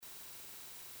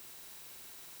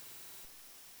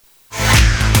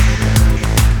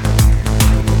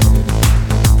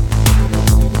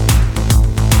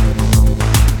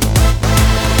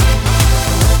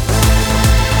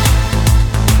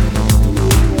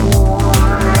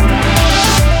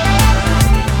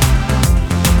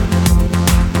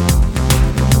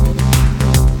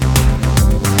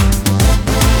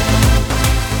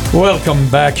Welcome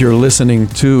back. You're listening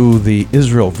to the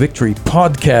Israel Victory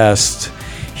Podcast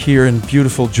here in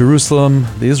beautiful Jerusalem.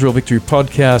 The Israel Victory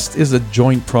Podcast is a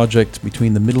joint project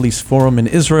between the Middle East Forum in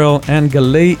Israel and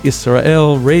Galei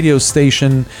Israel radio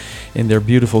station in their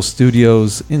beautiful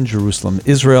studios in Jerusalem,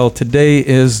 Israel. Today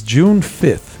is June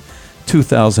 5th,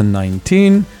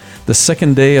 2019, the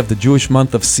second day of the Jewish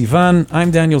month of Sivan.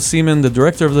 I'm Daniel Seaman, the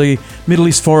director of the Middle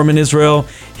East Forum in Israel.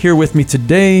 Here with me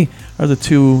today are the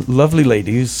two lovely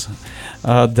ladies,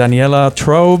 Daniela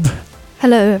Traub.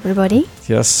 Hello, everybody.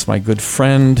 Yes, my good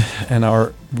friend and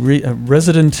our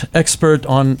resident expert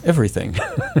on everything.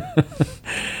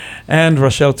 And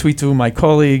Rachel Twitu, my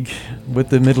colleague with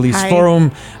the Middle East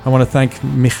Forum. I want to thank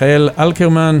Michael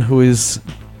Alkerman, who is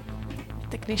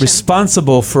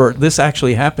responsible for this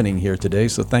actually happening here today.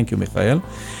 So thank you, Michael.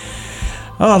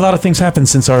 Oh, a lot of things happened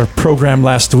since our program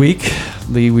last week.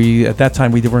 At that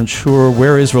time, we weren't sure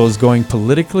where Israel is going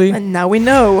politically. And now we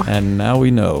know.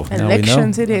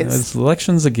 Elections it is. It's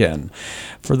elections again.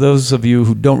 For those of you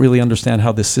who don't really understand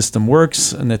how this system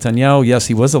works, Netanyahu, yes,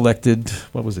 he was elected,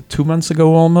 2 months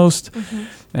ago almost,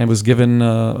 and was given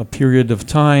a period of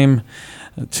time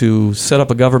to set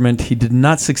up a government. He did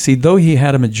not succeed. Though he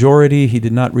had a majority, he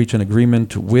did not reach an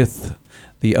agreement with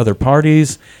the other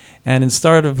parties. And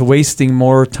instead of wasting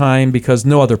more time because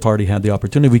no other party had the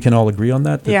opportunity, we can all agree on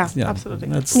that. Absolutely.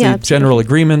 That's the general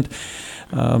agreement.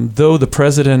 Though the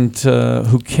president,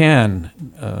 who can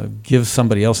give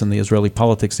somebody else in the Israeli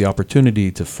politics the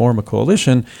opportunity to form a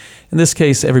coalition, in this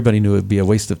case, everybody knew it would be a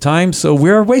waste of time. So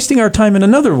we're wasting our time in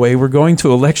another way. We're going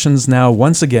to elections now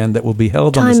once again that will be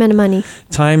held Time and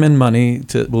money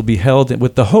will be held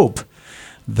with the hope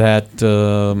that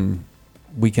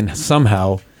we can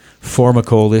somehow form a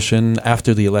coalition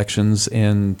after the elections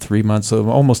in 3 months, so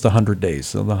almost 100 days.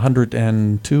 So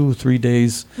 102, 3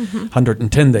 days,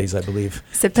 110 days, I believe.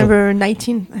 September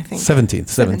 19th, I think.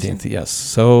 17th, yes.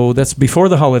 So that's before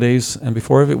the holidays and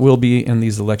before it will be in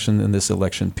this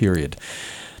election period.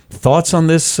 Thoughts on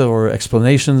this or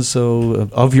explanations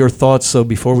of your thoughts? So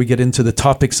before we get into the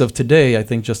topics of today, I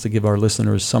think just to give our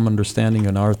listeners some understanding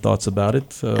and our thoughts about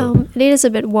it. It is a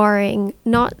bit worrying.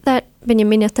 Not that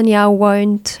Benjamin Netanyahu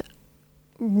won't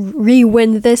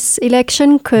re-win this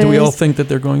election. Do we all think that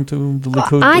they're going to, the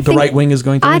right wing is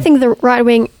going to win? I think the right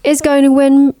wing is going to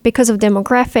win because of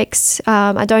demographics.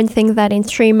 I don't think that in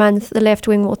 3 months the left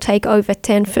wing will take over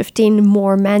 10, 15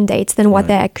 more mandates than what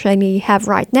they actually have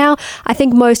right now. I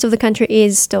think most of the country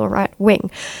is still right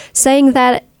wing. Saying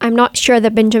that, I'm not sure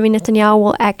that Benjamin Netanyahu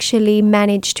will actually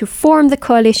manage to form the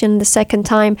coalition the second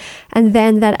time, and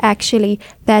then that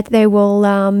they will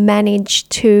manage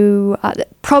to,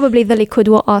 probably the Likud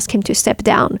will ask him to step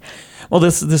down. Well,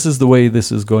 this is the way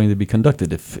this is going to be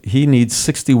conducted. If he needs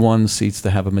 61 seats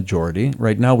to have a majority,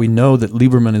 right now we know that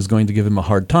Lieberman is going to give him a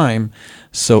hard time.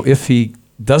 So if he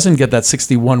doesn't get that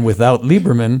 61 without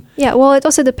Lieberman. Yeah, well, it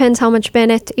also depends how much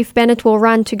if Bennett will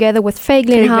run together with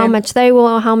Feiglin, how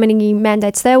many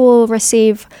mandates they will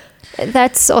receive.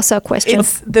 That's also a question.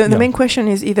 The main question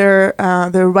is either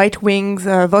the right wing's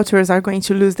voters are going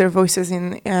to lose their votes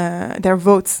in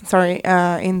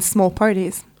small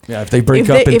parties. Yeah, if they break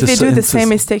up if they do the same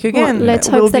mistake again. Well, let's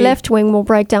hope the left wing will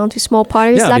break down to small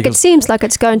parties, it seems like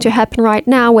it's going to happen right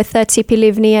now with Tzipi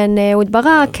Livni and Ehud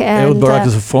Barak. Ehud Barak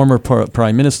is a former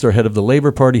prime minister, head of the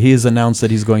Labour Party. He has announced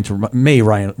that he's going to may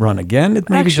run again.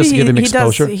 It maybe just give him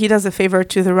exposure. He does a favor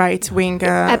to the right wing.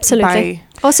 Absolutely.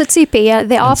 Also Tzipi,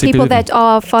 there are people that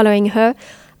are following her.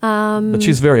 But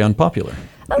she's very unpopular.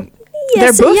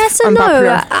 Yes and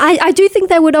no. I do think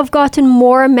they would have gotten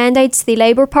more mandates, the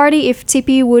Labour Party, if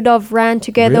Tzipi would have ran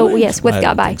together, with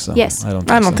Gabay. So. Yes. I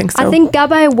don't think so. I think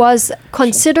Gabay was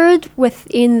considered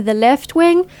within the left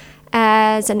wing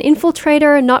as an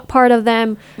infiltrator, not part of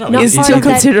them. No, he's still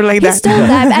considered like that.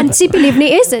 And Tzipi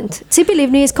Livni isn't. Tzipi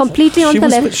Livni is completely on the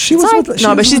left.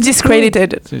 But she's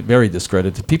discredited. Very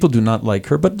discredited. People do not like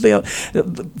her. But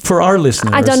for our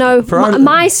listeners, I don't know.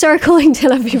 My circle in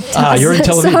Tel Aviv does. You're in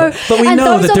Tel Aviv. But we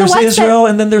know that there's Israel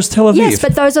and then there's Tel Aviv. Yes,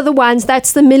 but those are the ones.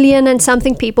 That's the million and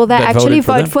something people that actually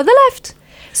vote for the left.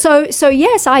 So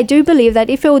yes, I do believe that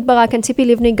if Ehud Barak and Tzipi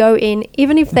Livni go in,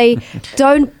 even if they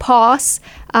don't pass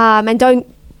and don't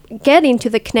get into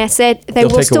the Knesset,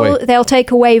 they'll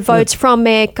take away votes from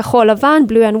Kahol Lavan,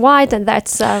 blue and white, and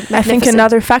that's I think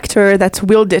another factor that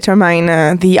will determine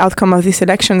the outcome of these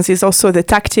elections is also the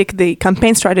tactic, the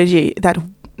campaign strategy that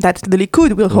the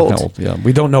Likud will hold. Yeah,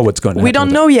 we don't know what's going to happen. We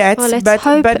don't know yet, well,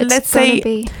 but let's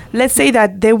say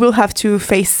that they will have to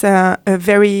face a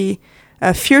very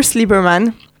fierce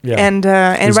Lieberman And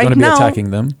he's right going to be now,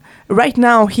 attacking them. Right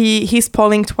now, he's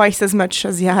polling twice as much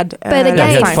as he had. But again,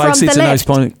 he had 5 from seats the and now left, he's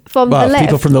polling. from Wow, the left,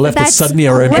 people from the left that that's suddenly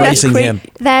are embracing great. him.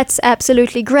 That's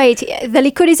absolutely great. The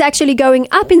Likud is actually going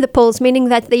up in the polls, meaning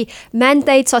that the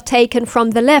mandates are taken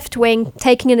from the left wing,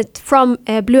 taking it from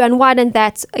blue and white, and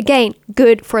that's, again,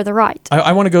 good for the right.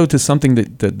 I want to go to something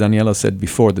that Daniela said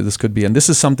before, that this could be, and this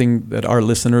is something that our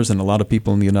listeners and a lot of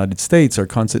people in the United States are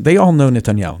constant. They all know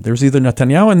Netanyahu. There's either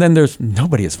Netanyahu and then there's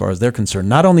nobody as far as they're concerned.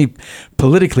 Not only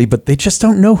politically, but they just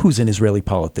don't know who's in Israeli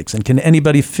politics. And can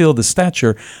anybody feel the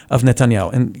stature of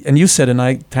Netanyahu? And you said, and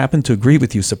I happen to agree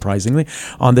with you surprisingly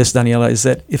on this, Daniela, is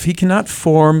that if he cannot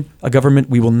form a government,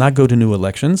 we will not go to new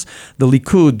elections. The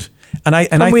Likud. And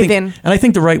I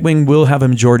think the right wing will have a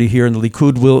majority here, and the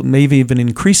Likud will maybe even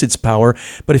increase its power.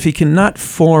 But if he cannot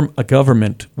form a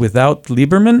government without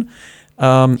Lieberman,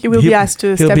 he will be asked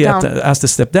to step down. Asked to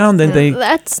step down. Then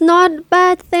that's not a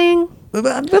bad thing.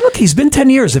 But look, he's been 10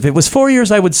 years. If it was 4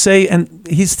 years, I would say, and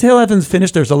he still hasn't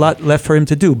finished. There's a lot left for him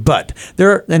to do. But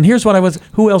and here's what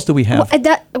who else do we have?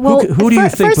 Who do you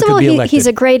think first of all, could be elected? He's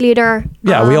a great leader.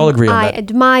 Yeah, we all agree on that. I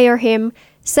admire him.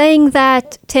 Saying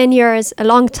that 10 years, a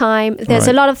long time, there's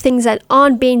a lot of things that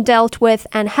aren't being dealt with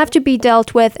and have to be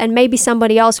dealt with, and maybe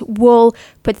somebody else will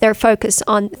put their focus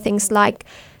on things like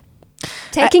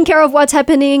taking care of what's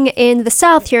happening in the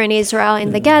south here in Israel,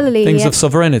 in the Galilee. Things of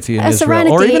sovereignty in Israel.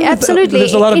 Sovereignty, or even absolutely.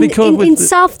 There's a lot of in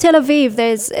South Tel Aviv,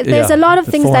 there's a lot of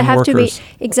things that have to be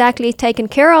exactly taken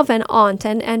care of and aren't.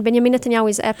 And Benjamin Netanyahu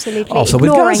is absolutely also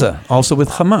ignoring. with Gaza, also with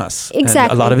Hamas.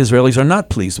 Exactly. And a lot of Israelis are not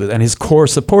pleased with, and his core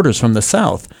supporters from the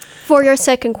south. For your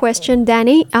second question,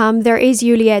 Danny, there is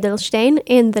Yuli Edelstein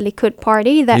in the Likud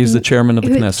party. He's the chairman of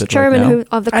the Knesset right now.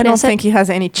 Of the Knesset. I don't think he has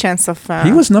any chance of.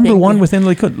 He was number one within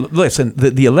Likud. Listen,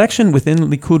 the election within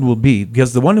Likud will be,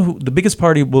 because the biggest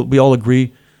party we all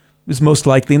agree is most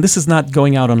likely, and this is not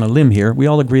going out on a limb here, we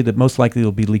all agree that most likely it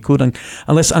will be Likud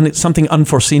unless something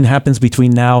unforeseen happens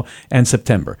between now and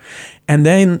September. And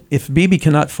then if Bibi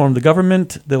cannot form the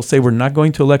government, they'll say we're not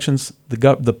going to elections.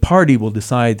 The party will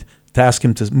decide to ask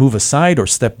him to move aside or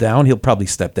step down. He'll probably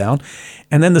step down.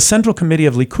 And then the Central Committee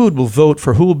of Likud will vote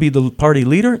for who will be the party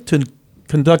leader to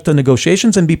conduct the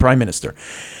negotiations and be prime minister.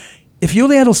 If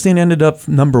Yuli Edelstein ended up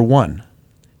number one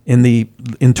in the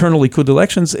internal Likud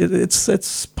elections,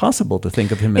 it's possible to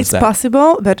think of him as that. It's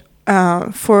possible, but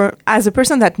as a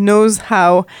person that knows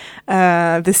how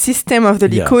the system of the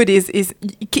Likud is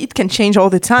it can change all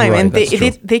the time, and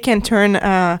they can turn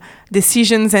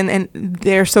decisions and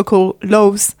their so-called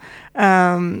laws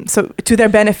so to their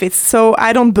benefits. So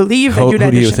I don't believe that Who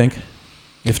do you think?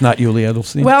 If not Yuli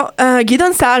Edelstein? Well,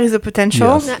 Gideon Sa'ar is a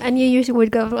potential. Yes. And you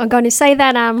would I'm going to say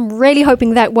that. I'm really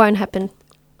hoping that won't happen.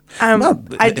 I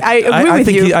agree with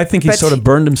you. I think he sort of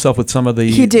burned himself with some of the...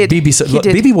 He did.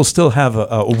 Bibi will still have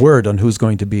a word on who's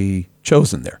going to be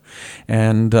chosen there.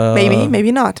 And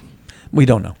maybe not. We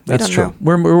don't know. That's true.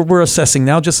 We're assessing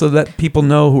now just so that people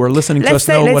know who are listening to us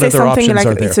know what other options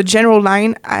are there. It's a general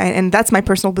line, and that's my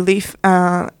personal belief.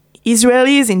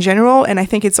 Israelis in general, and I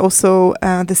think it's also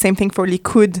the same thing for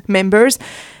Likud members,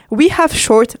 we have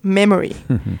short memory,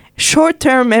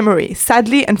 short-term memory.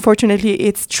 Sadly, unfortunately,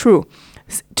 it's true.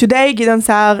 Today, Gideon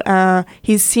Sa'ar,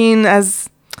 he's seen as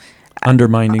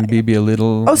undermining Bibi a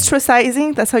little.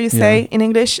 Ostracizing, that's how you say in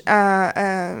English,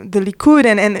 the Likud,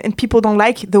 and people don't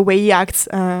like the way he acts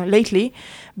lately.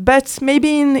 But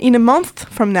maybe in a month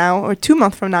from now or 2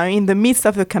 months from now, in the midst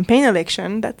of the campaign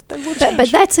election, that will change.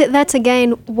 But that's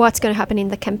again what's going to happen in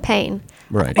the campaign.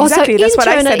 Right. Exactly. That's what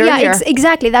I said earlier. Yeah,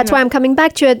 exactly. That's why I'm coming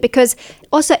back to it, because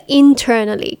also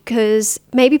internally, because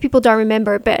maybe people don't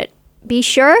remember, but be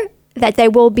sure that they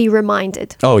will be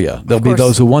reminded. Oh, yeah. There'll be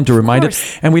those who want to remind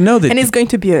it. And we know that... And it's going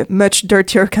to be a much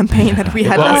dirtier campaign than we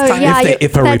had last time. Yeah,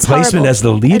 if a replacement as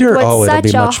the leader, it'll be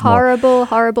much more. Such a horrible,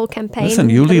 horrible campaign. Listen,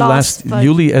 Yuli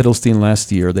Edelstein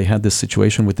last year, they had this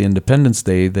situation with the Independence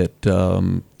Day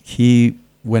that he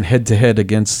went head-to-head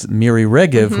against Miri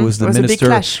Regev, who was the minister. A big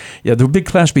clash. Yeah, there was a big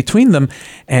clash between them.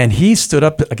 And he stood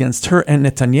up against her and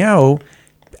Netanyahu.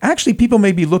 Actually, people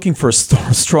may be looking for a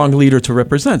strong leader to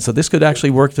represent, so this could actually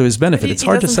work to his benefit. It's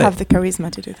hard to say. He doesn't have the charisma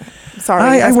to do that.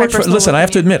 Sorry. I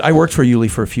have to admit, I worked for Yuli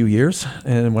for a few years,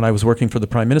 and when I was working for the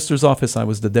Prime Minister's office, I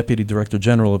was the Deputy Director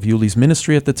General of Yuli's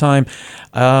ministry at the time.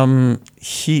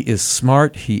 He is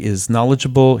smart, he is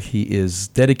knowledgeable, he is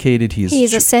dedicated.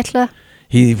 He's a settler.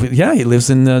 He lives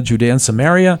in Judea and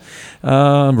Samaria,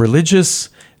 religious.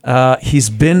 He's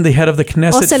been the head of the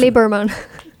Knesset. Also Lieberman.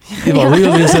 Well,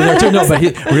 Lieberman is there too. No, but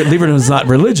Lieberman is not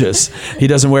religious. He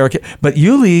doesn't wear a... But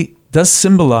Yuli does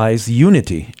symbolize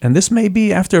unity. And this may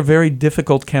be after a very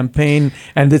difficult campaign,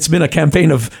 and it's been a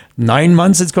campaign of 9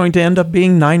 months. It's going to end up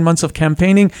being 9 months of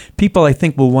campaigning. People, I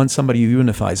think, will want somebody who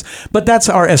unifies. But that's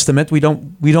our estimate. We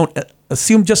don't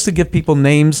assume, just to give people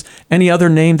names. Any other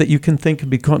name that you can think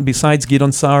besides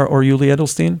Gideon Sa'ar or Yuli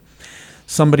Edelstein?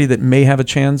 Somebody that may have a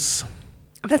chance?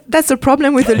 That's the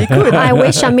problem with the Likud. I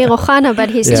wish Amir Ohana, but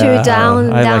he's too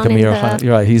down I like in Amir the, Ohana.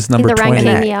 You're right, he's number in the 20.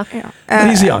 ranking. Yeah. But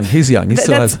he's young. He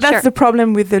still has... That's Sure. the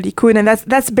problem with the Likud, and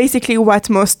that's basically what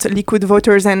most Likud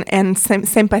voters and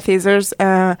sympathizers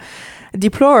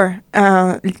deplore.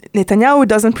 Netanyahu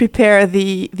doesn't prepare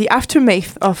the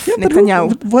aftermath of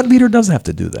Netanyahu. What leader does have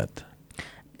to do that?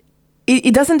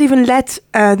 It doesn't even let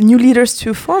new leaders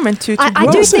to form and to I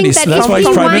grow. do think that That's why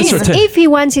he's Prime Minister. if he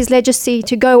wants his legacy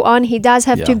to go on, he does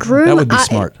have to groom. That would be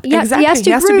smart. Yeah, Exactly. he has to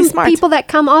He has to be groom smart. people that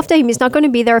come after him. He's not going to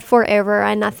be there forever.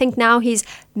 And I think now he's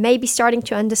maybe starting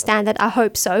to understand that. I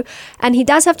hope so. And he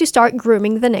does have to start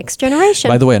grooming the next generation.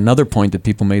 By the way, another point that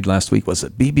people made last week was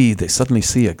that Bibi, they suddenly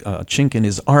see a chink in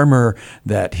his armor,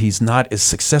 that he's not as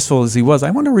successful as he was.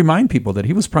 I want to remind people that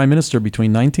he was prime minister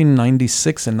between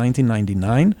 1996 and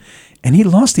 1999. And he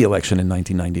lost the election in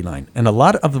 1999. And a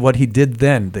lot of what he did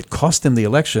then that cost him the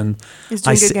election, He's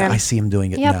doing it again. I see him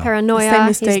doing it yeah, now. The paranoia. same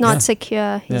He's mistake. not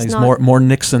secure. Yeah, he's not. more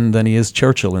Nixon than he is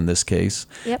Churchill in this case,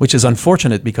 Yep. which is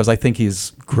unfortunate because I think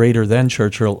he's greater than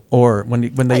Churchill. Or when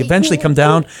they eventually come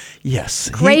down, yes.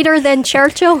 Greater than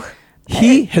Churchill.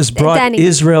 He has brought Danny.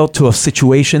 Israel to a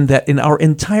situation that in our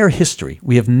entire history,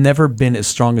 we have never been as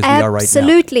strong as we are right now.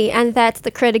 Absolutely, and that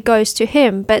the credit goes to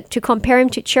him. But to compare him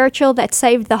to Churchill, that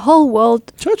saved the whole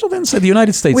world. Churchill didn't say the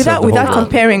United States. without saved the whole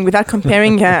world. without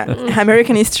comparing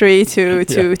American history to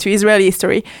Israeli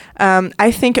history.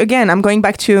 I think again I'm going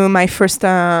back to my first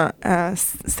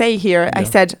say here. I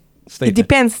said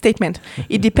Statement.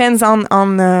 It depends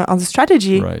on the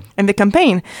strategy Right. and the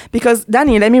campaign. Because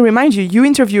Danny, let me remind you, you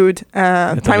interviewed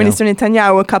Prime Minister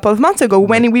Netanyahu a couple of months ago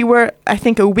when we were, I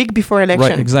think, a week before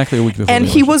election. Right, exactly a week before. And the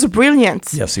he election. was brilliant.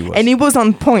 Yes, he was. And he was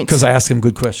on point. Because I asked him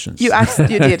good questions. You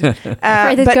did.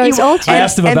 Credit But goes all to I him.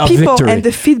 asked him and about people, victory. and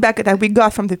the feedback that we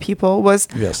got from the people was,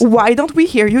 Yes. why don't we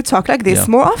hear you talk like this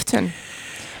Yeah. more often?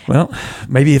 Well,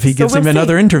 maybe if he So gives him we'll see.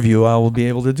 another interview, I will be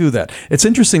able to do that. It's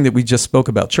interesting that we just spoke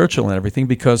about Churchill and everything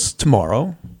because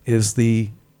tomorrow is the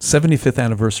 75th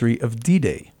anniversary of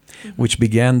D-Day, which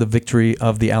began the victory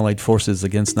of the Allied forces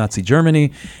against Nazi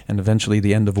Germany and eventually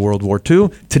the end of World War II.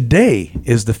 Today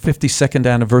is the 52nd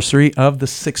anniversary of the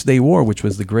Six-Day War, which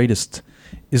was the greatest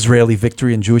Israeli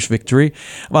victory and Jewish victory.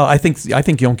 Well, I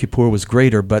think Yom Kippur was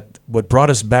greater, but what brought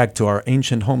us back to our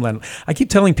ancient homeland, I keep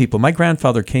telling people, my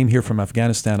grandfather came here from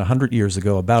Afghanistan about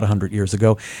 100 years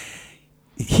ago.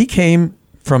 He came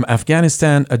from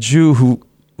Afghanistan, a Jew who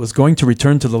was going to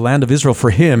return to the land of Israel. For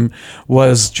him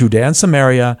was Judea and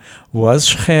Samaria, was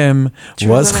Shechem,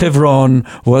 was Hebron,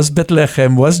 was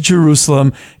Bethlehem, was Jerusalem.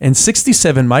 In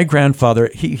 1967, my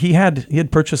grandfather, he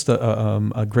had purchased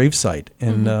a gravesite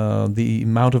in the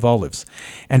Mount of Olives.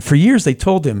 And for years they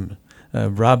told him,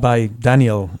 Rabbi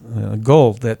Daniel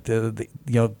Gold, that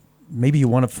maybe you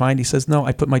want to find, he says, no,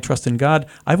 I put my trust in God.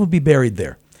 I will be buried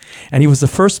there. And he was the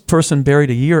first person buried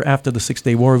a year after the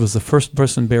Six-Day War. He was the first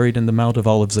person buried in the Mount of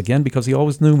Olives again because he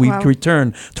always knew we'd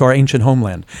return to our ancient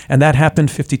homeland. And that happened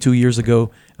 52 years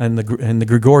ago in the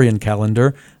Gregorian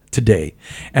calendar today.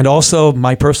 And also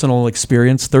my personal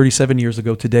experience, 37 years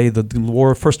ago today,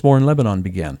 the first war in Lebanon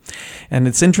began. And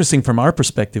it's interesting from our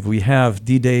perspective, we have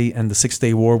D-Day and the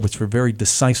Six-Day War, which were very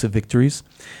decisive victories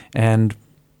and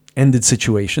ended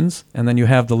situations. And then you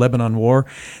have the Lebanon War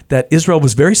that Israel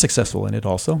was very successful in it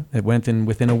also. It went in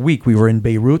within a week. We were in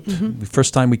Beirut, the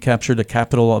first time we captured a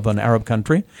capital of an Arab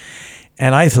country.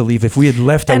 And I believe if we had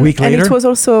left a week later... And it was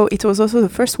also the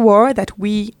first war that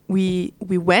we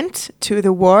went to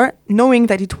the war knowing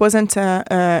that it wasn't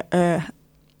a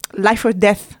life or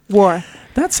death war.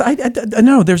 That's I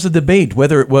know there's a debate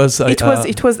whether it was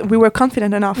we were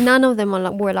confident enough. None of them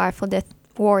were life or death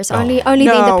wars. Only the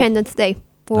No. Independence Day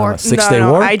war. Six-Day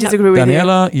War. I disagree with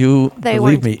Daniela, you They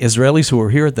believe weren't. me, Israelis who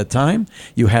were here at the time,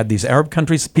 you had these Arab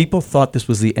countries, people thought this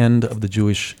was the end of the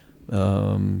Jewish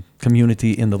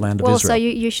community in the land of Well, Israel. so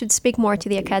you should speak more to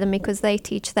the academy because they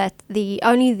teach that the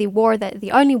only war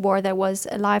that was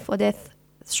a life or death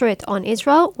threat on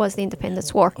Israel was the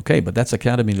Independence War. Okay, but that's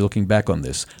academy looking back on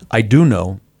this. I do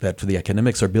know that the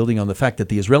academics are building on the fact that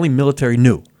the Israeli military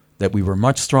knew that we were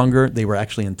much stronger. They were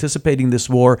actually anticipating this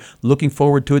war, looking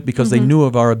forward to it because they knew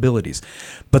of our abilities.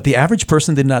 But the average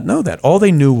person did not know that. All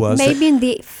they knew was Maybe in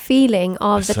the feeling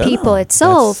of the So, people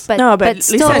itself, but No, but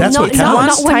still listen, that's what not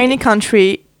counts. one tiny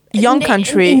country young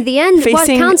country. In the end, what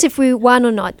facing counts if we won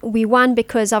or not? We won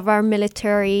because of our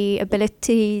military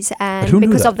abilities and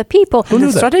because of the people. Who knew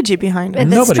the that? strategy behind it. The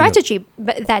Nobody strategy,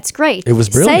 but that's great. It was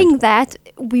brilliant. Saying that,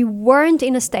 we weren't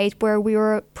in a state where we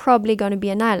were probably going to be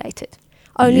annihilated.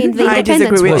 Only in the I disagree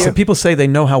independence with war. you. Listen, people say they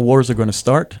know how wars are going to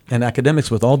start, and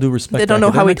academics, with all due respect, They don't to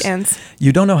know how it academics, ends.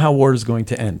 You don't know how war is going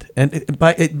to end. And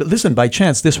listen, by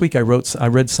chance, this week I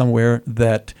read somewhere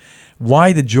that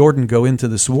why did Jordan go into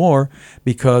this war?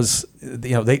 Because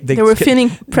they were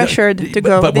feeling pressured to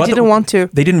go. They didn't want to.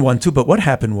 They didn't want to. But what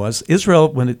happened was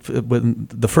Israel, when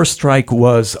the first strike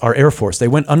was our Air Force, they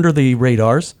went under the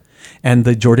radars. And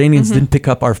the Jordanians didn't pick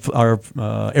up our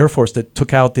Air Force that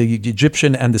took out the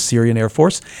Egyptian and the Syrian Air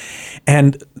Force.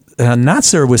 And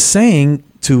Nasser was saying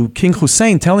to King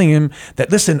Hussein, telling him that,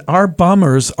 listen, our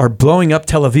bombers are blowing up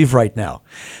Tel Aviv right now.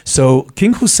 So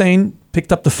King Hussein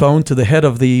picked up the phone to the head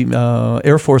of the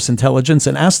Air Force intelligence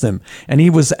and asked him. And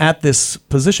he was at this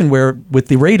position where, with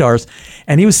the radars,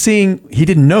 and he was seeing, he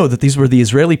didn't know that these were the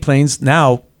Israeli planes.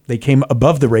 Now they came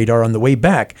above the radar on the way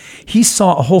back. He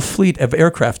saw a whole fleet of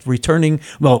aircraft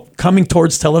coming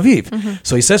towards Tel Aviv.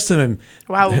 So he says to him,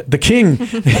 "Wow, the king,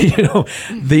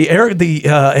 the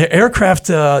aircraft.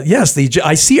 Yes,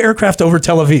 I see aircraft over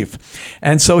Tel Aviv."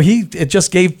 And so it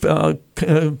just gave.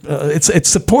 It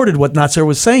supported what Nasser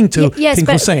was saying to King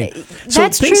Hussein. So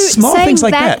That's true. Small things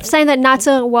like that. Saying that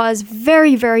Nasser was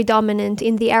very, very dominant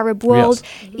in the Arab world.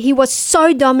 Yes. He was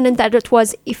so dominant that it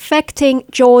was affecting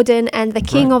Jordan, and the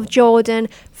king of Jordan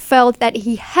felt that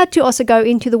he had to also go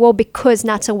into the war because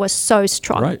Nasser was so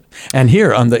strong. Right. And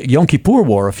here on the Yom Kippur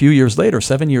War, a few years later,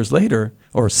 7 years later,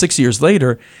 or 6 years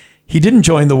later, he didn't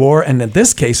join the war, and in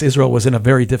this case, Israel was in a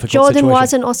very difficult Jordan situation.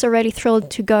 wasn't also really thrilled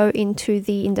to go into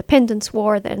the independence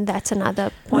war. Then that's another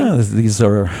point. Well, these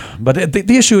are, but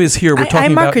the issue is here. We're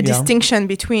talking I mark about a distinction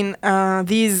between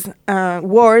these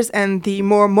wars and the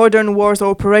more modern wars or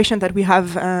operation that we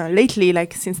have lately,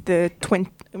 like since the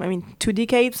 2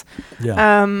 decades.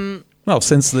 Yeah.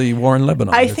 Since the war in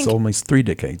Lebanon, it's almost 3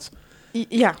 decades.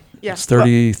 Yeah.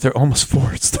 It's almost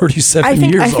 4. It's 37 I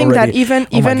think, years I think already. that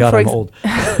even my God, for I'm old.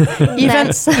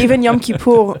 even Yom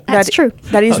Kippur That's true.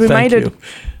 that is reminded. Thank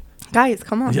you. Guys,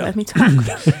 come on, let me talk.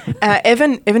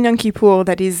 Even Yom Kippur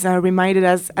that is reminded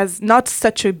as not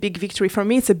such a big victory. For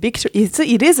me, it's a victory.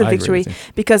 It is a victory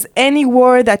because any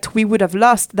war that we would have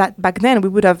lost that back then, we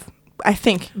would have, I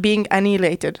think, being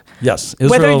annihilated. Yes.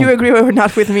 Whether you agree or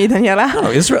not with me, Daniela.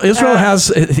 No,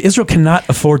 Israel cannot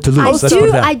afford to lose.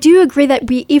 I do agree that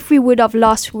if we would have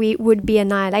lost, we would be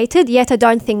annihilated. Yet I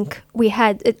don't think we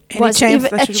had a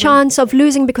chance of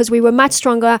losing because we were much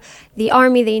stronger. The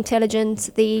army, the intelligence,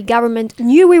 the government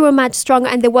knew we were much stronger,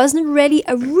 and there wasn't really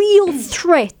a real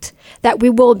threat that we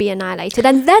will be annihilated.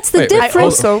 And that's the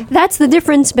difference. That's the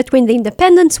difference between the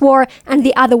independence war and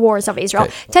the other wars of Israel.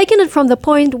 Taking it from the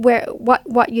point where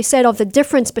what you said of the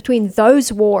difference between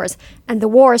those wars and the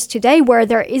wars today, where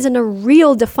there isn't a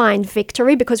real defined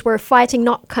victory because we're fighting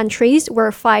not countries,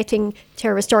 we're fighting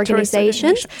terrorist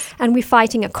organizations, and we're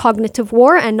fighting a cognitive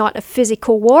war and not a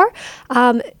physical war.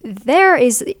 There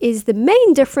is the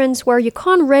main difference where you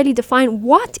can't really define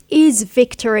what is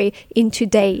victory in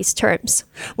today's terms.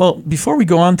 Well, before we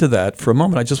go on to that, for a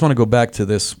moment, I just want to go back to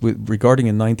this regarding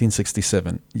in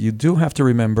 1967. You do have to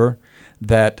remember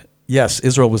that, yes,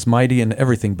 Israel was mighty and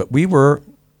everything, but we were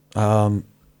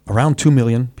around 2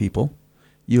 million people.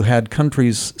 You had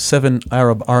 7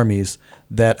 Arab armies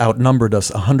that outnumbered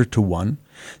us 100 to 1.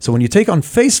 So when you take on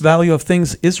face value of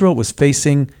things, Israel was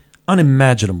facing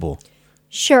unimaginable.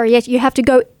 Sure, yet you have to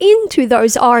go into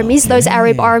those armies, those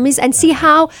Arab armies, and see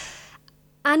how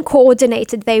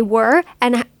uncoordinated they were,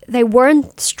 and they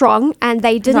weren't strong, and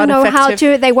they didn't know how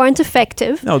to, they weren't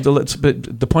effective. No,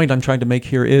 but the point I'm trying to make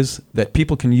here is that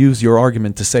people can use your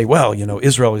argument to say, well,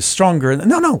 Israel is stronger.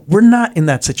 No, we're not in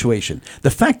that situation.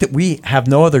 The fact that we have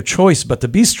no other choice but to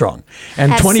be strong.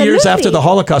 And 20 years after the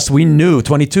Holocaust, we knew,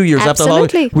 22 years after the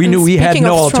Holocaust, we knew we had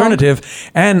no alternative.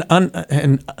 And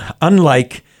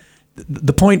unlike...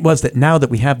 The point was that now that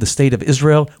we have the state of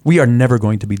Israel, we are never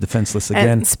going to be defenseless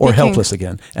again or helpless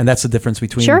again. And that's the difference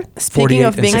between 48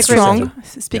 and 67.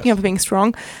 Speaking of being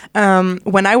strong,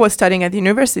 when I was studying at the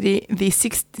university, the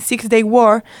six-day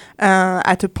war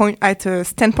at a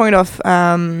standpoint of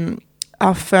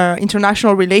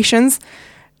international relations,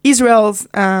 Israel's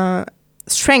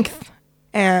strength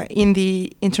in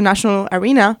the international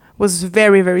arena was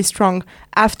very, very strong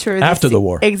after the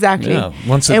war. Exactly. Yeah.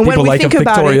 Once people like a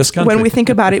victorious country. When we think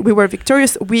about it, we were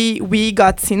victorious. We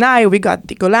got Sinai, we got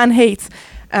the Golan Heights,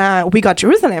 we got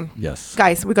Jerusalem. Yes.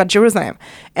 Guys, we got Jerusalem.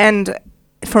 And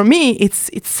for me, it's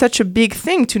such a big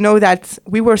thing to know that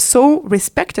we were so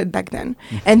respected back then.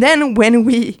 And then when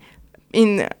we,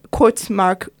 in quote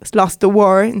mark, lost the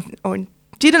war, or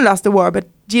didn't lose the war, but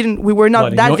we were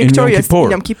not that victorious in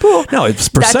Yom Kippur. No, it's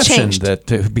perception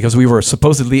that because we were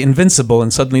supposedly invincible,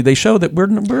 and suddenly they show that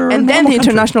we're and then the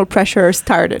international pressure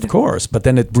started. Of course, but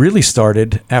then it really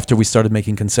started after we started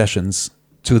making concessions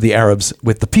to the Arabs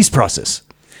with the peace process.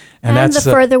 And the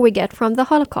further we get from the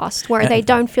Holocaust, where they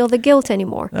don't feel the guilt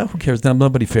anymore. Who cares?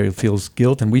 Nobody feels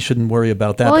guilt, and we shouldn't worry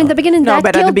about that. Well, in the beginning, that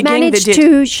guilt managed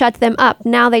to shut them up.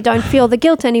 Now they don't feel the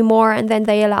guilt anymore, and then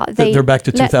they're back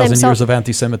to 2,000 years of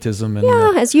anti-Semitism.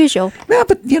 And, as usual. Yeah,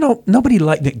 but nobody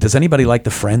does anybody like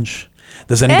the French?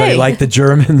 Does anybody like the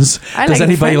Germans? Does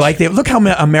anybody like look how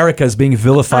America is being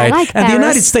vilified. And the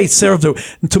United States served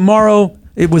tomorrow.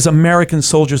 It was American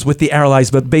soldiers with the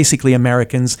Allies, but basically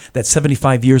Americans that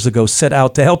 75 years ago set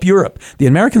out to help Europe. The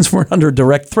Americans weren't under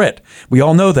direct threat. We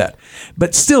all know that.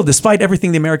 But still, despite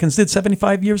everything the Americans did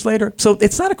 75 years later, so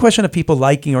it's not a question of people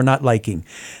liking or not liking.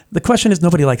 The question is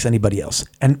nobody likes anybody else.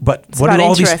 But it's what are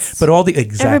all these? But all the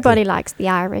exactly. Everybody likes the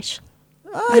Irish.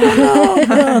 I don't know.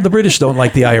 No, the British don't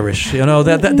like the Irish. You know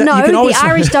that no, you can always the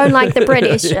Irish don't like the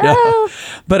British. Yeah. Oh.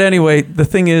 But anyway, the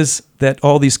thing is that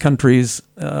all these countries.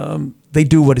 They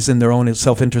do what is in their own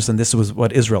self-interest, and this was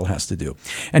what Israel has to do.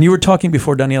 And you were talking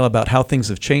before, Danielle, about how things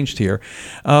have changed here.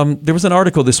 There was an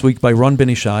article this week by Ron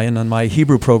Ben-Ishai, and on my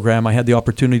Hebrew program, I had the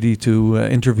opportunity to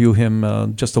interview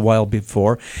him just a while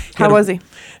before. How was he?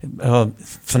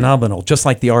 Phenomenal, just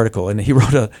like the article. And he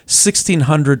wrote a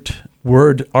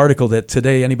 1,600-word article that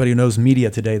today, anybody who knows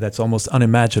media today, that's almost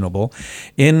unimaginable,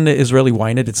 in Israeli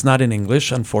Ynet. It's not in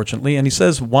English, unfortunately. And he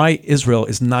says why Israel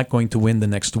is not going to win the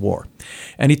next war.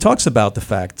 And he talks about the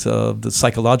fact of the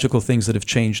psychological things that have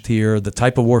changed here, the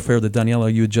type of warfare that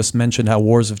Daniela, you just mentioned, how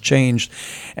wars have changed.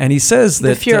 And he says that...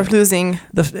 The fear of losing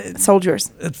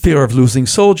soldiers. Fear of losing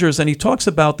soldiers. And he talks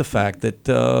about the fact that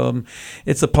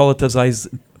it's a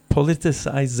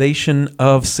politicization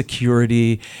of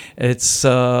security. It's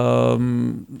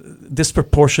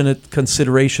disproportionate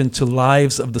consideration to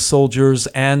lives of the soldiers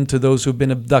and to those who've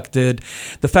been abducted.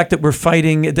 The fact that we're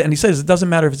fighting, and he says it doesn't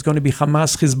matter if it's going to be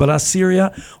Hamas, Hezbollah,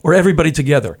 Syria, or everybody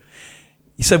together.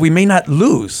 He said we may not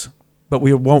lose, but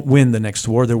we won't win the next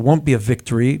war. There won't be a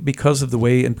victory because of the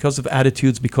way and because of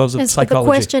attitudes, because of psychology.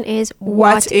 The question is,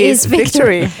 what is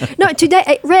victory? No,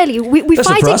 today, really, we're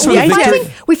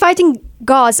fighting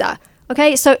Gaza.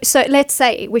 Okay, so let's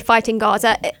say we're fighting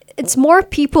Gaza. It's more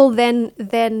people than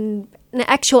an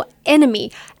actual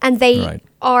enemy, and they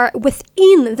are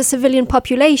within the civilian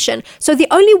population. So the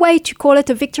only way to call it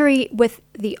a victory with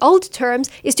the old terms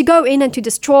is to go in and to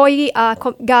destroy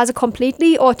Gaza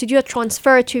completely, or to do a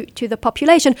transfer to the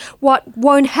population. What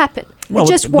won't happen? Well, it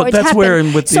just won't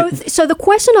happen. So the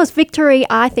question of victory,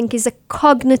 I think, is a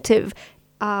cognitive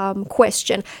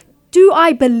question. Do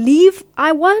I believe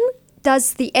I won?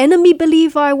 Does the enemy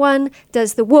believe I won?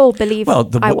 Does the world believe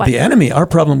I won? The enemy, our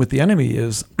problem with the enemy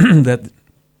is that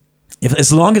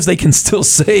as long as they can still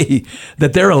say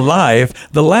that they're alive,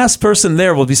 the last person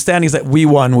there will be standing and say, we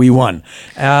won.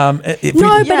 It's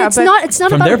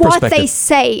not about what they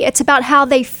say. It's about how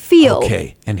they feel.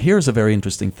 Okay, and here's a very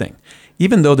interesting thing.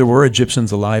 Even though there were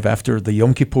Egyptians alive after the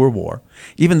Yom Kippur War,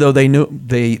 even though they knew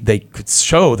they could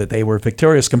show that they were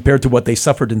victorious compared to what they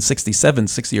suffered in 67,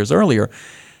 6 years earlier,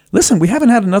 listen, we haven't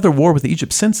had another war with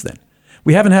Egypt since then.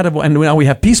 We haven't had and now we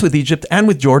have peace with Egypt and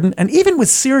with Jordan, and even with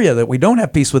Syria that we don't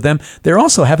have peace with them. They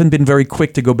also haven't been very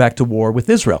quick to go back to war with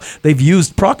Israel. They've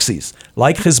used proxies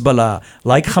like Hezbollah,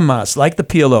 like Hamas, like the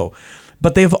PLO,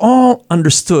 but they've all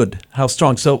understood how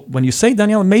strong. So when you say,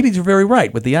 Danielle, maybe you're very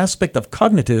right with the aspect of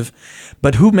cognitive,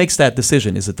 but who makes that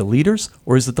decision? Is it the leaders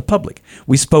or is it the public?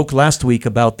 We spoke last week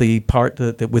about the part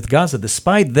that with Gaza,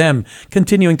 despite them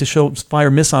continuing to fire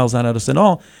missiles at us and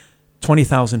all,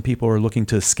 20,000 people are looking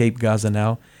to escape Gaza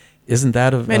now. Isn't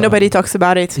that and nobody talks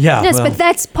about it. Yeah, yes, but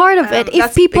that's part of it.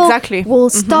 If people will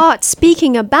start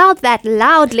speaking about that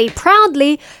loudly,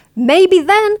 proudly, maybe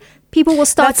then people will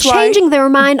start changing their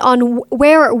mind on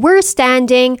where we're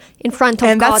standing in front of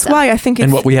Gaza. And that's why I think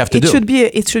what we have to do. It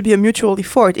should be a mutual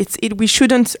effort. We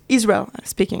shouldn't, Israel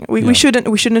speaking, we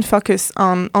shouldn't focus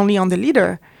only on the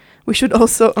leader. We should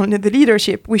also, on the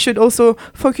leadership, we should also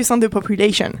focus on the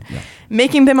population,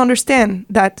 making them understand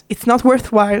that it's not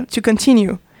worthwhile to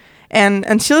continue. And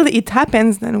until it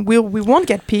happens, then we won't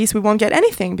get peace, we won't get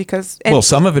anything because...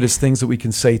 some of it is things that we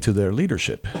can say to their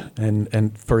leadership.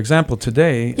 And for example,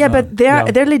 today... but their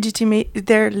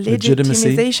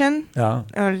legitimization...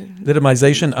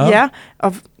 legitimization of...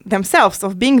 of themselves,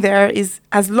 of being there, is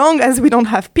as long as we don't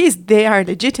have peace, they are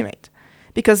legitimate.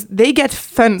 because they get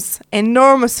funds,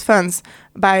 enormous funds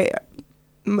by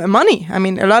money. I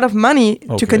mean, a lot of money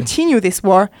to continue this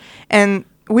war, and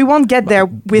we won't get there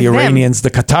with the Iranians,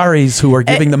 the Qataris who are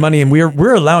giving the money, and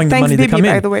we're allowing the money to come in. Thanks,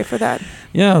 Bibi, by the way, for that.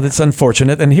 Yeah, that's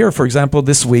unfortunate. And here, for example,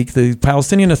 this week, the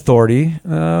Palestinian Authority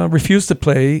refused to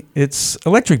pay its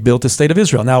electric bill to the State of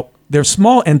Israel. Now, they're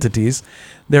small entities.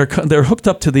 They're hooked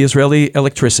up to the Israeli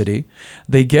electricity.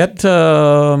 They get,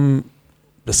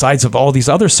 besides of all these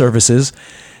other services,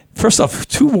 first off,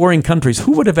 two warring countries.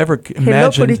 Who would have ever imagined? Hello,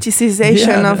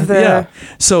 politicization of the... Yeah.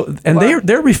 So, and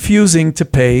they're refusing to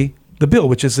pay the bill,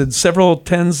 which is in several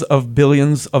tens of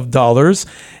billions of dollars.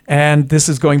 And this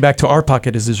is going back to our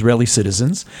pocket as Israeli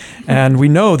citizens. And we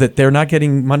know that they're not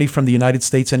getting money from the United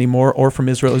States anymore or from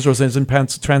Israel. Israel isn't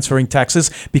transferring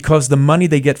taxes because the money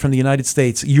they get from the United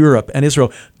States, Europe, and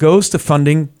Israel goes to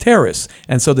funding terrorists.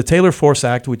 And so the Taylor Force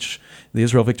Act, which the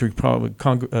Israel Victory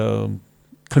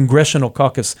Congressional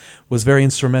Caucus was very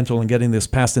instrumental in getting this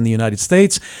passed in the United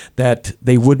States, that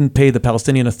they wouldn't pay the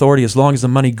Palestinian Authority as long as the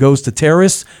money goes to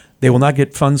terrorists. They will not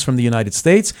get funds from the United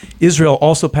States. Israel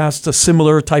also passed a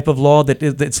similar type of law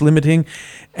that's limiting.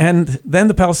 And then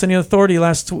the Palestinian Authority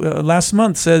last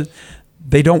month said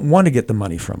they don't want to get the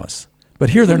money from us.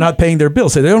 But here they're not paying their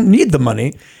bills, so they don't need the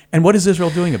money. And what is Israel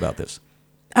doing about this?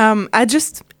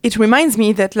 It reminds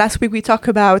me that last week we talked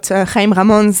about Chaim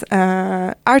Ramon's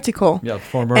article. Yeah,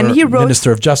 former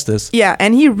Minister of Justice. Yeah,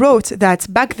 and he wrote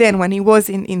that back then when he was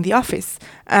in the office,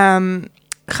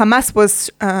 Hamas was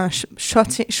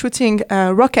shooting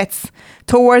rockets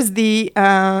towards the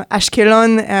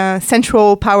Ashkelon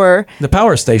central power. The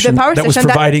power station that was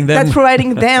providing them. That's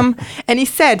providing them. And he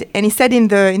said in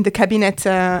the cabinet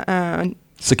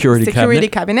security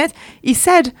cabinet, he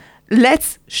said,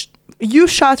 you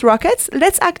shot rockets,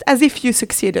 let's act as if you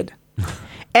succeeded.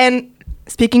 And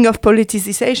speaking of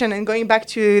politicization and going back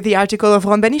to the article of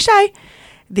Ron Ben Ishai,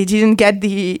 they didn't get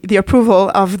the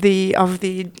approval of the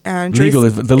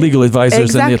legal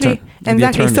advisors and the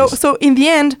attorneys. So in the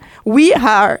end, we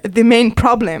are the main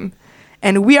problem,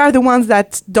 and we are the ones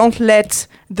that don't let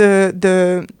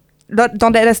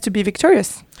us to be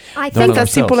victorious. I think it's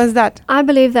as simple as that. I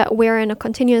believe that we're in a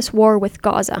continuous war with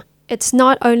Gaza. It's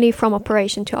not only from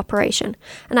operation to operation.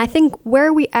 And I think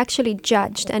where we actually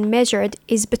judged and measured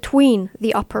is between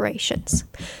the operations.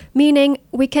 Meaning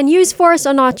we can use force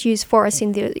or not use force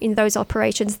in those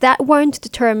operations. That won't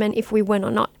determine if we win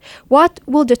or not. What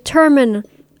will determine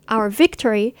our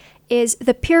victory is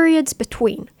the periods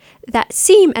between that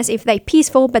seem as if they're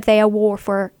peaceful, but they are war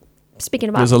for... Speaking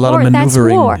about there's a lot war, of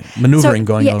maneuvering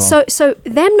going on. So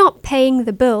them not paying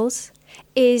the bills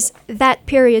is that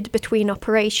period between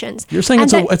operations. You're saying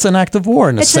it's an act of war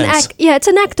in a sense. It's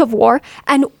an act of war,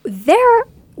 and there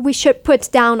we should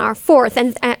put down our fourth,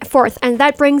 and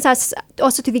that brings us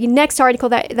also to the next article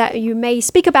that you may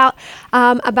speak about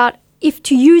if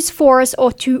to use force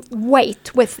or to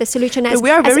wait with the solution as we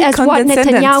are very as what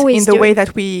Netanyahu is in the doing. way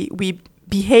that we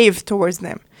behave towards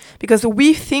them, because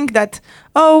we think that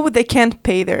they can't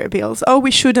pay their bills,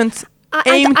 we shouldn't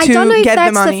aim to get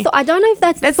the money. I don't know if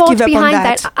that's the thought behind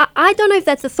that. I don't know if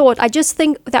that's the thought. I just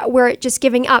think that we're just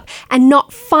giving up and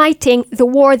not fighting the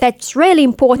war that's really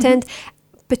important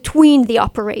between the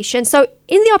operations. So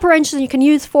in the operations, you can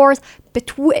use force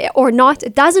or not.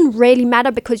 It doesn't really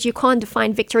matter because you can't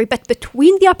define victory. But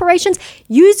between the operations,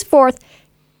 use force.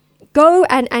 Go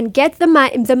and get the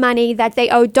money that they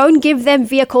owe. Don't give them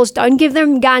vehicles. Don't give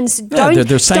them guns.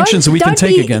 There's sanctions we can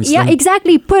take against them. Yeah,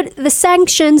 exactly. Put the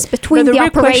sanctions between the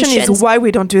operations. The real question is why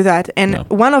we don't do that. And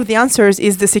one of the answers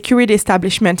is the security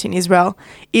establishment in Israel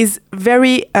is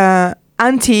very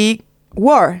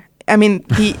anti-war. I mean,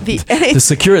 it's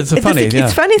funny.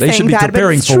 It's funny they should be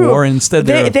preparing for war instead.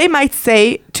 They might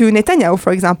say to Netanyahu,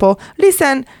 for example,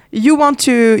 listen, you want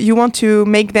to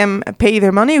make them pay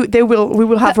their money. We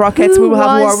will have rockets. We will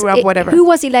have war. We will have whatever. Who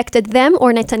was elected, them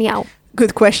or Netanyahu?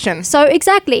 Good question. So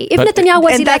exactly, if Netanyahu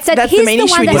was elected, he's the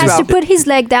one that has to put his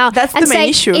leg down and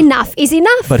say enough is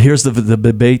enough. But here's the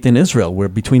debate in Israel, where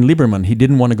between Lieberman, he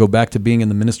didn't want to go back to being in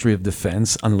the Ministry of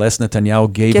Defense unless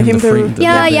Netanyahu gave him the freedom.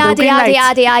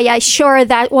 Yeah. Sure,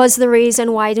 that was the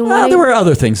reason why. There were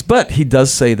other things, but he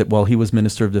does say that while he was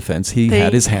Minister of Defense, he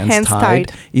had his hands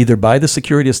tied either by the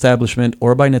security establishment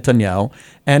or by Netanyahu.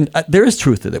 And there is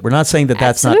truth to that. We're not saying that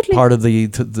that's not part of the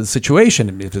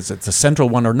situation. If it's a central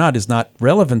one or not is not not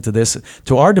relevant to this.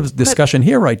 To our discussion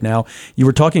here right now, you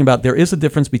were talking about there is a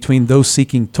difference between those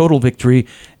seeking total victory,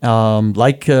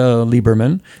 like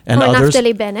Lieberman and others.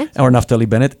 Or Naftali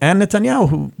Bennett. And Netanyahu,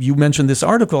 who you mentioned this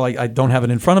article. I don't have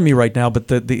it in front of me right now, but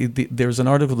there's an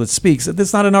article that speaks.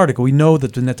 It's not an article. We know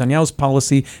that Netanyahu's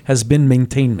policy has been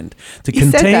maintainment. He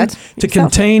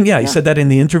said that in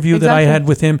the interview that I had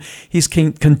with him. He's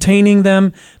containing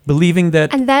them, believing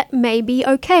that... And that may be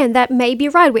okay, and that may be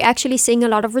right. We're actually seeing a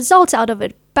lot of results out of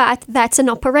it. But that's an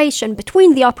operation.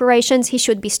 Between the operations, he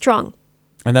should be strong.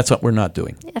 And that's what we're not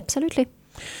doing. Absolutely.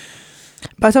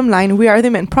 Bottom line, we are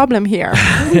the main problem here.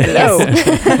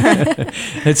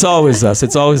 It's always us.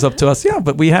 It's always up to us. Yeah,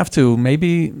 but we have to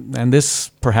maybe, and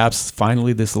perhaps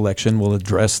finally this election will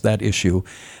address that issue,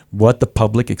 what the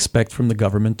public expect from the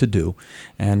government to do.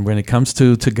 And when it comes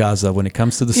to Gaza, when it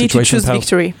comes to the situation...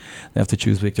 They have to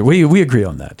choose victory. We agree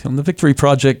on that. On the Victory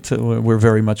Project, we're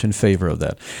very much in favor of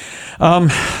that.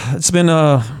 It's been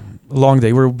a long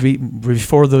day. We're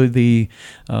before the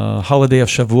holiday of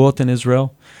Shavuot in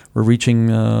Israel. We're reaching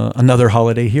another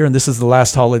holiday here, and this is the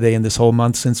last holiday in this whole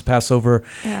month since Passover.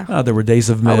 Yeah. There were days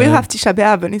of... we'll have Tisha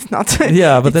B'Av, and it's not...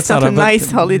 Yeah, but that's not a nice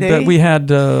holiday. But we had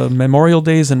Memorial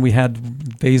Days, and we had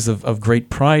days of great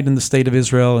pride in the state of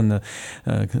Israel. And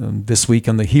this week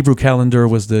on the Hebrew calendar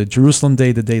was the Jerusalem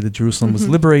Day, the day that Jerusalem was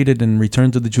liberated and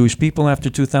returned to the Jewish people after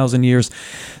 2,000 years.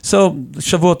 So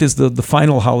Shavuot is the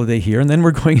final holiday here, and then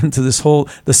we're going into the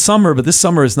summer. But this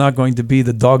summer is not going to be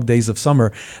the dog days of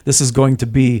summer. This is going to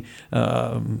be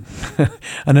an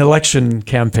election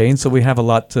campaign, so we have a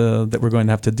lot that we're going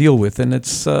to have to deal with, and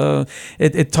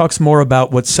it talks more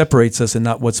about what separates us and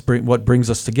not what brings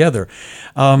us together.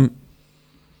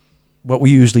 What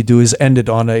we usually do is end it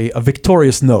on a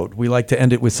victorious note. We like to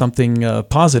end it with something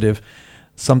positive.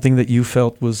 Something that you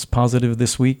felt was positive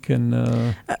this week, and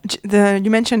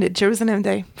you mentioned it, Jerusalem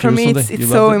Day. For me, it's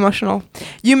so emotional.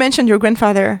 You mentioned your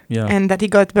grandfather, and that he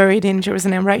got buried in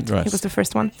Jerusalem, right? He was the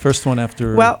first one. First one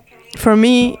after. Well, for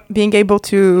me, being able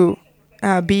to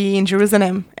be in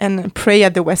Jerusalem and pray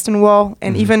at the Western Wall,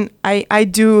 and even I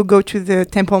do go to the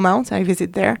Temple Mount. I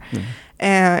visit there,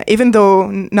 even though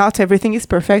not everything is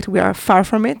perfect. We are far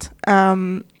from it.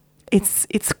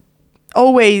 It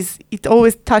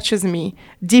always touches me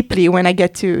deeply when I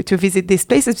get to visit these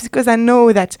places, because I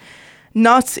know that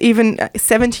not even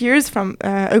 70 years from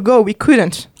ago we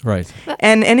couldn't. Right.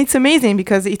 And it's amazing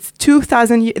because it's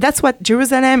 2,000 years. That's what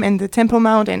Jerusalem and the Temple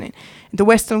Mount and the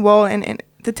Western Wall and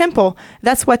the temple,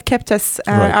 that's what kept us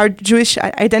our Jewish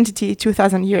identity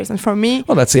 2,000 years. And for me,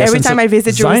 that's the every time I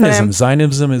visit Jerusalem,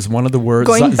 Zionism is one of the words.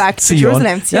 Going back to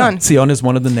Jerusalem, Zion. Yeah, Zion is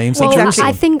one of the names of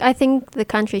Jerusalem. I think the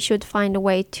country should find a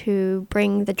way to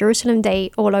bring the Jerusalem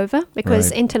Day all over,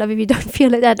 because in Tel Aviv you don't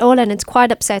feel it at all, and it's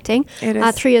quite upsetting. It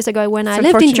is. 3 years ago when I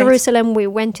lived in Jerusalem, we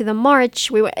went to the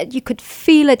march. You could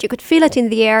feel it. You could feel it in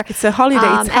the air. It's a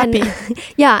holiday. It's happy.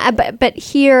 But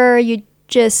here you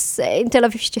just in Tel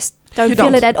Aviv you just don't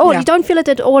feel it at all. You don't feel it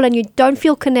at all, and you don't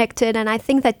feel connected. And I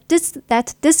think that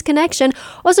that disconnection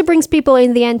also brings people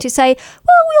in the end to say,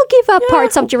 well, we'll give up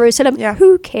parts of Jerusalem. Yeah.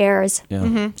 Who cares?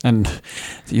 Yeah. And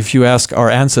if you ask our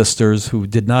ancestors who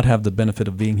did not have the benefit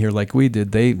of being here like we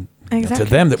did, to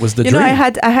them that was the dream. I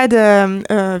had a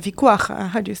vikuach,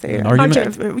 how do you say? An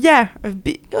argument?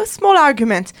 A small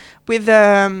argument with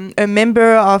a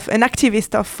member of an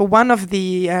activist of one of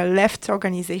the left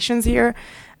organizations here,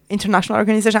 international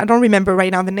organization. I don't remember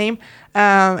right now the name.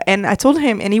 And I told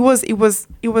him, and he was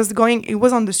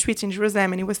on the streets in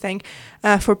Jerusalem, and he was saying,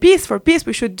 for peace,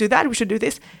 we should do that, we should do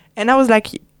this. And I was like,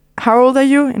 how old are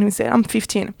you? And he said, I'm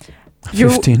 15.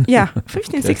 15? Yeah,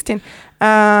 15, okay. 16.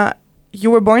 You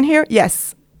were born here?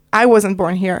 Yes. I wasn't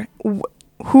born here.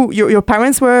 Your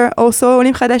parents were also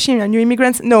Olim Chadashim, new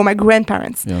immigrants? No, my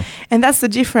grandparents. Yeah. And that's the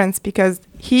difference, because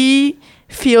he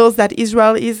feels that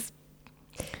Israel is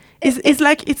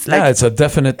it's a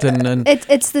definite and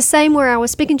it's the same where I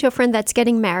was speaking to a friend that's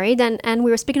getting married, and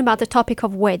we were speaking about the topic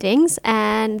of weddings,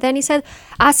 and then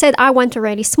I said I want a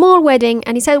really small wedding,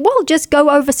 and he said, well, just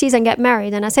go overseas and get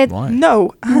married. And I said, why?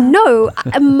 No,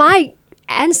 my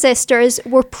ancestors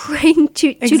were praying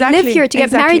to live here, to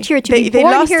get married here, to be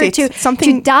born here,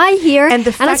 to die here. And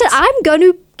I said, I'm going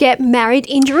to get married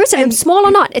in Jerusalem, small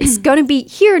or not. It's going to be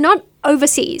here, not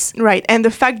overseas. Right. And the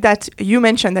fact that you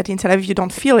mentioned that in Tel Aviv you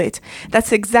don't feel it,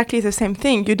 that's exactly the same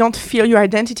thing. You don't feel your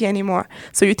identity anymore.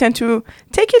 So you tend to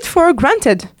take it for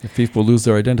granted. If people lose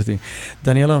their identity.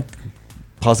 Daniela,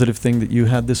 positive thing that you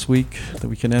had this week that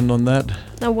we can end on that?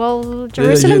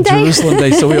 Jerusalem Day. Jerusalem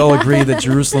Day. So we all agree that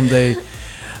Jerusalem Day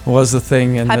was the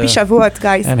thing. And happy Shavuot,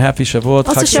 guys. And happy Shavuot.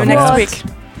 Also Shavuot. Next week.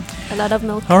 A lot of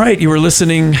milk. All right, you were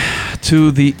listening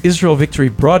to the Israel Victory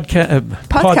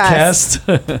podcast,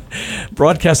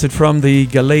 broadcasted from the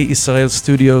Galei Israel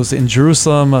studios in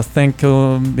Jerusalem. Thank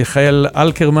Michael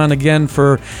Alkerman again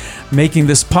for making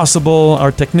this possible.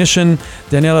 Our technician,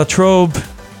 Daniela Trobe.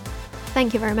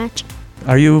 Thank you very much.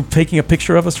 Are you taking a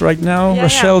picture of us right now, Yeah,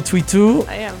 Rochelle Twitu?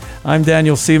 I am. I'm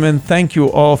Daniel Seaman. Thank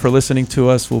you all for listening to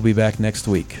us. We'll be back next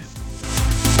week.